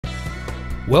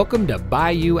Welcome to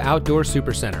Bayou Outdoor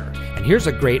Supercenter, and here's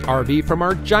a great RV from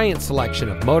our giant selection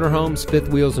of motorhomes, fifth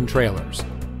wheels, and trailers.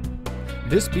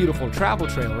 This beautiful travel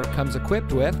trailer comes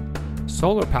equipped with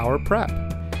solar power prep,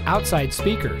 outside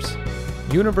speakers,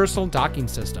 universal docking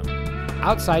system,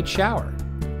 outside shower,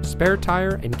 spare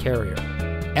tire and carrier,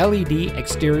 LED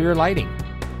exterior lighting,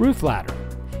 roof ladder,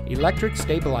 electric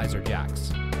stabilizer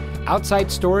jacks,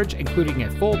 outside storage including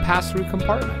a full pass-through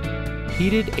compartment,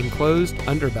 heated enclosed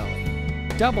underbelly,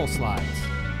 double slides,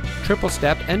 triple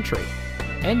step entry,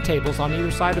 end tables on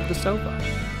either side of the sofa,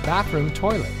 bathroom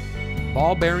toilet,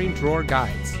 ball bearing drawer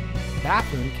guides,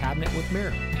 bathroom cabinet with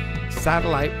mirror,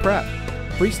 satellite prep,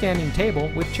 freestanding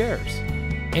table with chairs,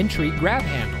 entry grab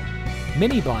handle,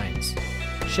 mini blinds,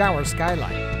 shower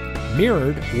skylight,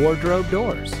 mirrored wardrobe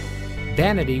doors,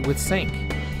 vanity with sink,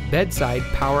 bedside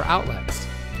power outlets,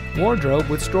 wardrobe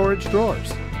with storage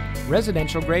drawers,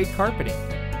 residential grade carpeting,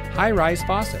 high-rise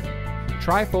faucet,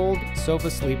 tri-fold sofa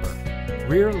sleeper,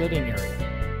 rear living area.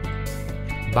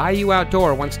 Bayou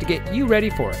Outdoor wants to get you ready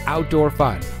for outdoor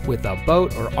fun with the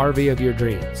boat or RV of your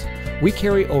dreams. We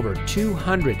carry over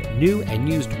 200 new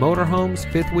and used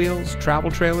motorhomes, fifth wheels, travel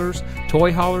trailers,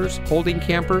 toy haulers, holding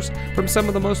campers from some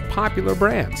of the most popular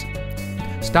brands.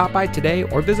 Stop by today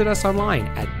or visit us online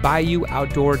at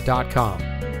BayouOutdoor.com.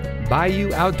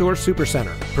 Bayou Outdoor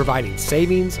Supercenter, providing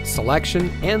savings, selection,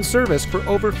 and service for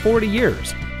over 40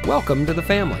 years. Welcome to the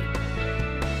family.